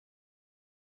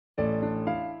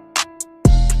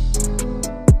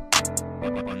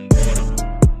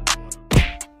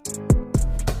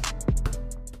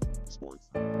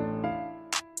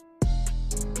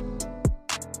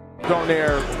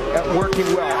Donaire working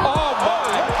well. Oh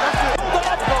my!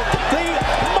 The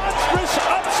monstrous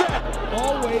upset.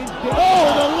 Always. Oh,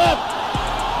 the left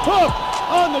hook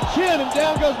on the chin, and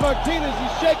down goes Martinez.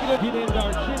 He's shaking it. He didn't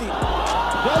Archini.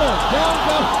 Down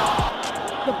goes.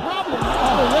 The problem is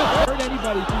the left hurt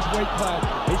anybody who's weight class.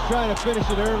 He's trying to finish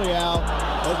it early, Al.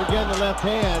 As again, the left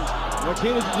hand.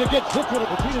 Martinez gets hit with it.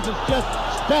 Martinez is just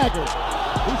staggered.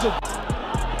 He's a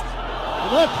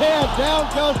left hand. Down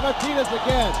goes Martinez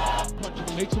again.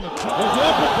 Makes him a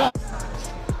cut.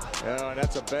 Oh,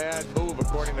 that's a bad move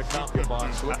according to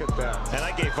Concubons. Look at that. And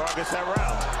I gave Vargas that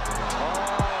round.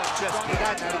 Oh, just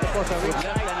right down.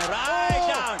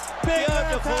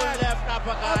 Beautiful left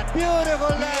uppercut.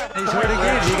 Beautiful left. He's hurt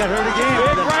again. He got hurt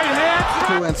again. big right hand.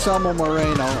 To Anselmo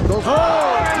Moreno. Those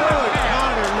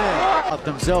Up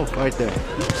himself right there.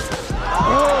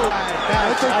 Oh,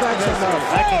 I think that's enough.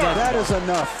 That is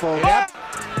enough, folks.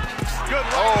 Good.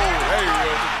 Oh, hey,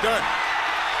 it's done.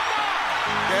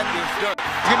 That is done.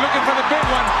 You're looking for the big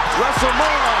one.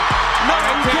 WrestleMania. No,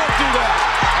 you can't do that.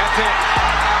 That's it.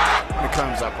 It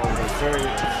comes up over very.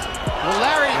 Well,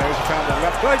 Larry. There's a found that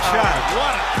left. Good shot.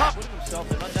 What a cup. Put himself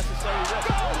in unnecessary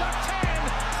risk. Left hand.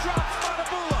 Drops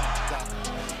Manabula.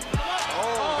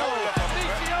 Oh,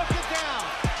 Nishioka down.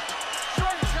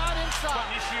 Short shot inside.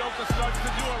 Nishioka starts to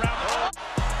do around.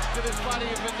 His body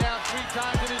has been down 3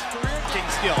 times in his career.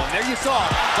 Skill, and there you saw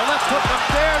the left hook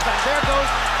upstairs, and there goes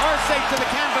Arce to the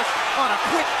canvas on a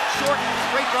quick, short,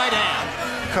 straight right hand.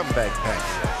 Come back, Pat.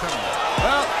 Come on.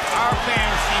 Well, our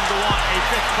fans seem to want a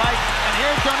 5th fight, and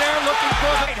here's Donaire looking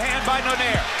for the right hand by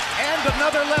Donaire, and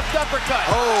another left uppercut.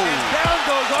 Oh. And down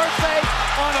goes Arce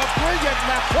on a brilliant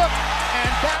left hook,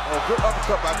 and that. Oh, good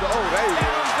uppercut by the. Oh, there you go.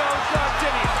 Down goes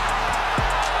Jimmy.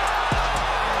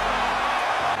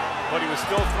 But he was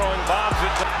still throwing bombs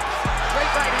into. Straight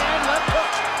right hand, left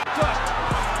hook. Good.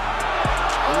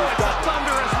 Oh, it's a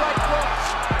thunderous right cross.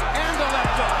 And a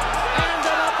left hook. And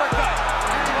an uppercut.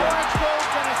 And Orange Gold's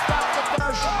going to stop the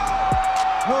first.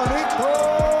 Nonito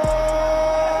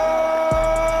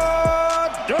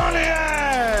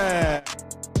Donaire.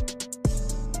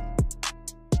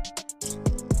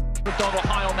 McDonald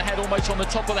high on the head, almost on the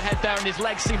top of the head there, and his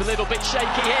legs seem a little bit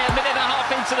shaky here. A minute and a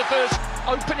half into the first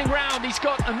opening round. He's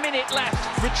got a minute left.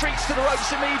 Retreats to the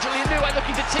ropes immediately. Inoue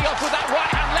looking to tee off with that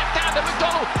right hand, left hand, and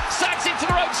McDonald sags into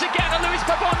the ropes again. And Luis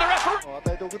Pabon, the referee.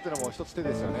 与えておくっていうのも一つ手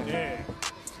ですよね。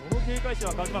その警戒心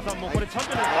は川島さんもこれチャン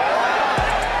ピオンです。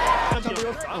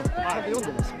読ん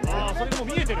でます。ああ、それでも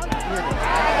見えてる。見えてる。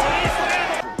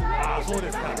ああ、そう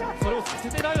ですか。それをさせ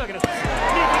てないわけです。右か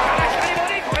ら左ボ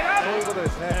ディ、これが。そういうことで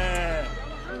すね。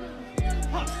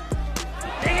コ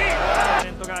メ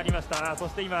ントがありました。そ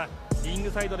して今リン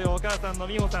グサイドでお母さんの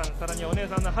美穂さん、さらにお姉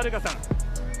さんのはるかさん、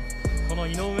この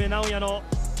井上尚弥の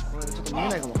これちょっと見え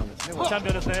ないかもわかんないですね。チャンピ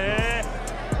オンですね。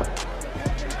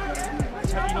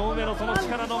井上のその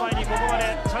力の前にここま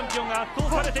でチャンピオンが圧倒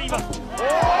されています。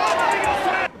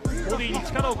ボディに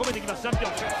力を込めてきますチャンピオ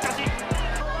ン。しかし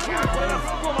これがフ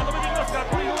ックをまとめていきますが、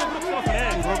これ井上ブロックしてますね。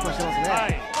ブロックしてますね。は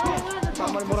い。あ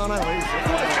んまりもらわない方がいいですよ。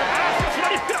そうですか。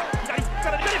左フックだ。左フック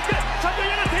から左フック。チャンピオン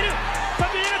嫌がっている。チャ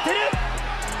ンピオン嫌がっている。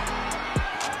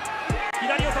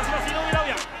左を差します井上尚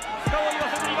弥。使を言わ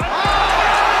せずに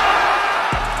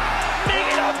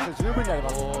十分にありま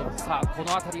す。さあ、こ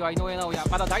の辺りは井上尚弥、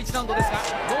まだ第1ラウンドですが、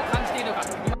どう感じているのか。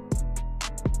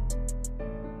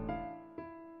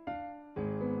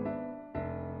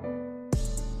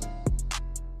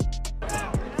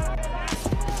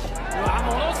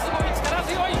ものすごい力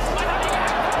強い。まだ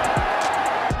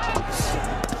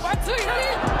ワンツー左。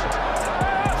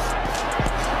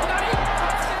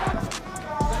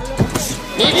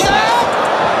右だ。チ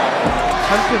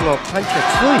ャンピオンのパンチが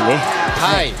強いね。は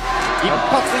い。一発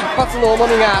一発の重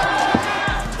みが、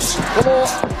この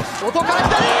音から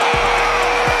左。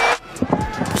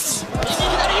右左。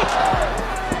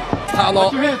スターのモ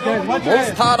ン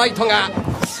スターライトが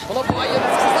この場合を突き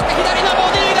刺して左のボ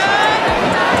ディが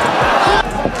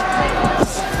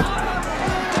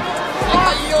世界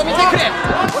を見てくれ。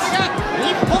これが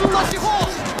日本の至宝。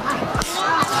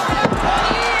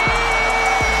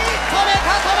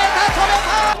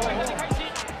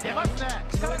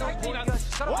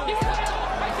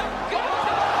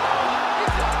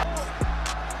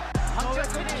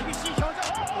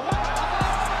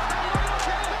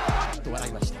笑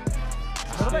いました。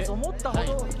思ったほどデ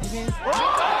ィフェンス。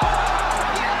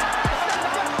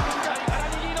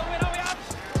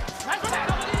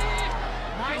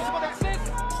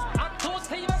圧倒し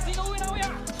ています井上尚弥。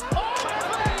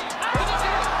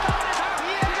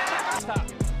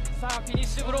さあフィニッ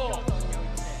シュブロー。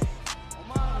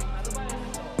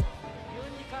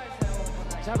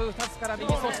ジャブ2つ。から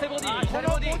右、そしてボディ、この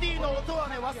ボディの音は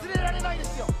ね、忘れられないで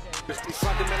すよ。He's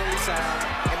fundamentally sound,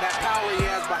 and that power he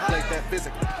has behind that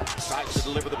physically. Tries to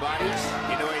deliver the body.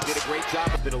 Inoue did a great job.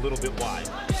 It's been a little bit wide.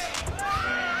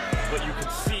 But you can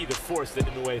see the force that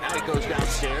Inoue. Now he goes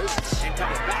downstairs and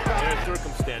comes back up. There are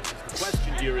circumstances. The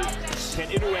question here is, can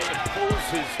Inoue impose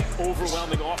his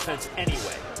overwhelming offense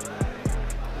anyway?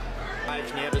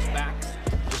 Nieves back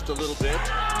just a little bit.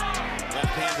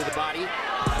 Left hand to the body.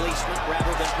 Placement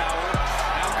rather than power.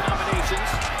 Now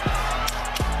combinations.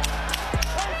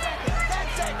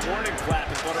 Warning clap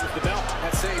in front of the bell.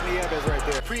 That's Nieves right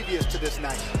there. Previous to this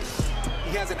night,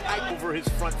 he has an eye over his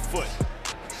front foot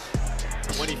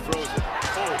when he throws it.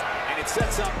 Oh, and it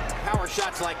sets up power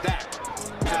shots like that.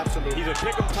 Absolutely. He's a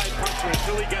pick-em type puncher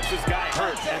until he gets his guy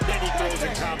hurt, and then he throws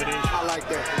in combination. I like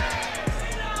that.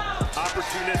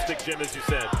 Opportunistic, Jim, as you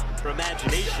said, for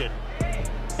imagination,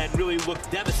 and really looks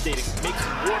devastating. Makes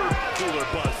water cooler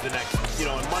buzz the next,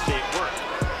 on Monday at work.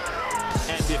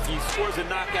 And if he scores a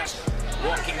knockout,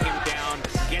 Walking him down,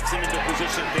 gets him into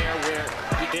position there where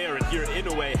and here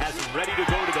Inoue has him ready to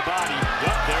go to the body.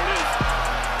 Yep, there it is.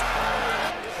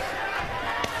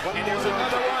 And there's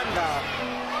another one now.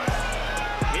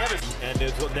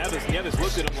 Nieves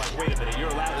looked at him like, wait a minute, you're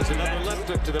allowed. There's another left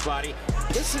hook to the body.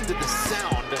 Listen to the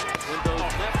sound when those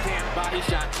left-hand body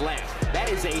shots land. That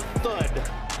is a thud.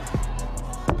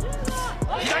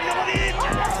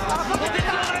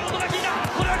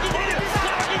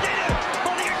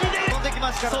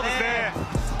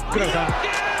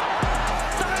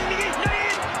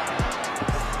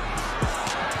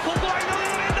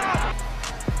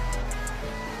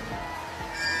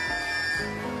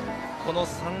この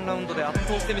3ラウンドで圧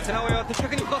倒してみせ、直哉は的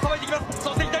確にここはさばいていきます。そ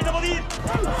して左のボディ、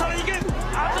さらにいく。ちょっと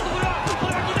これは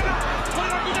効い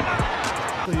たか、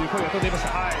という声が飛んでいました。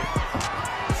はい。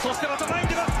そしてまた前に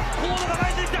出ます。コードが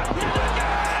前に出てきた。井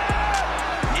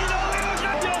上の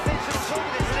逆境。選手の勝負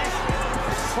ですね。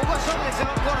ここは勝負ですよ、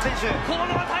河野選手。河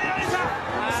野は耐えられた。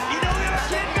井上は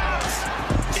消えるか。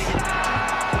できた。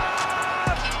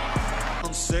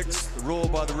Round 6,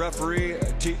 ruled by the referee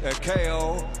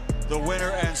KO. The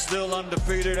winner and still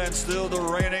undefeated and still the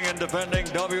reigning and defending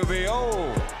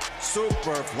WBO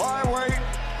Super Flyweight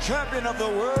Champion of the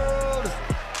World,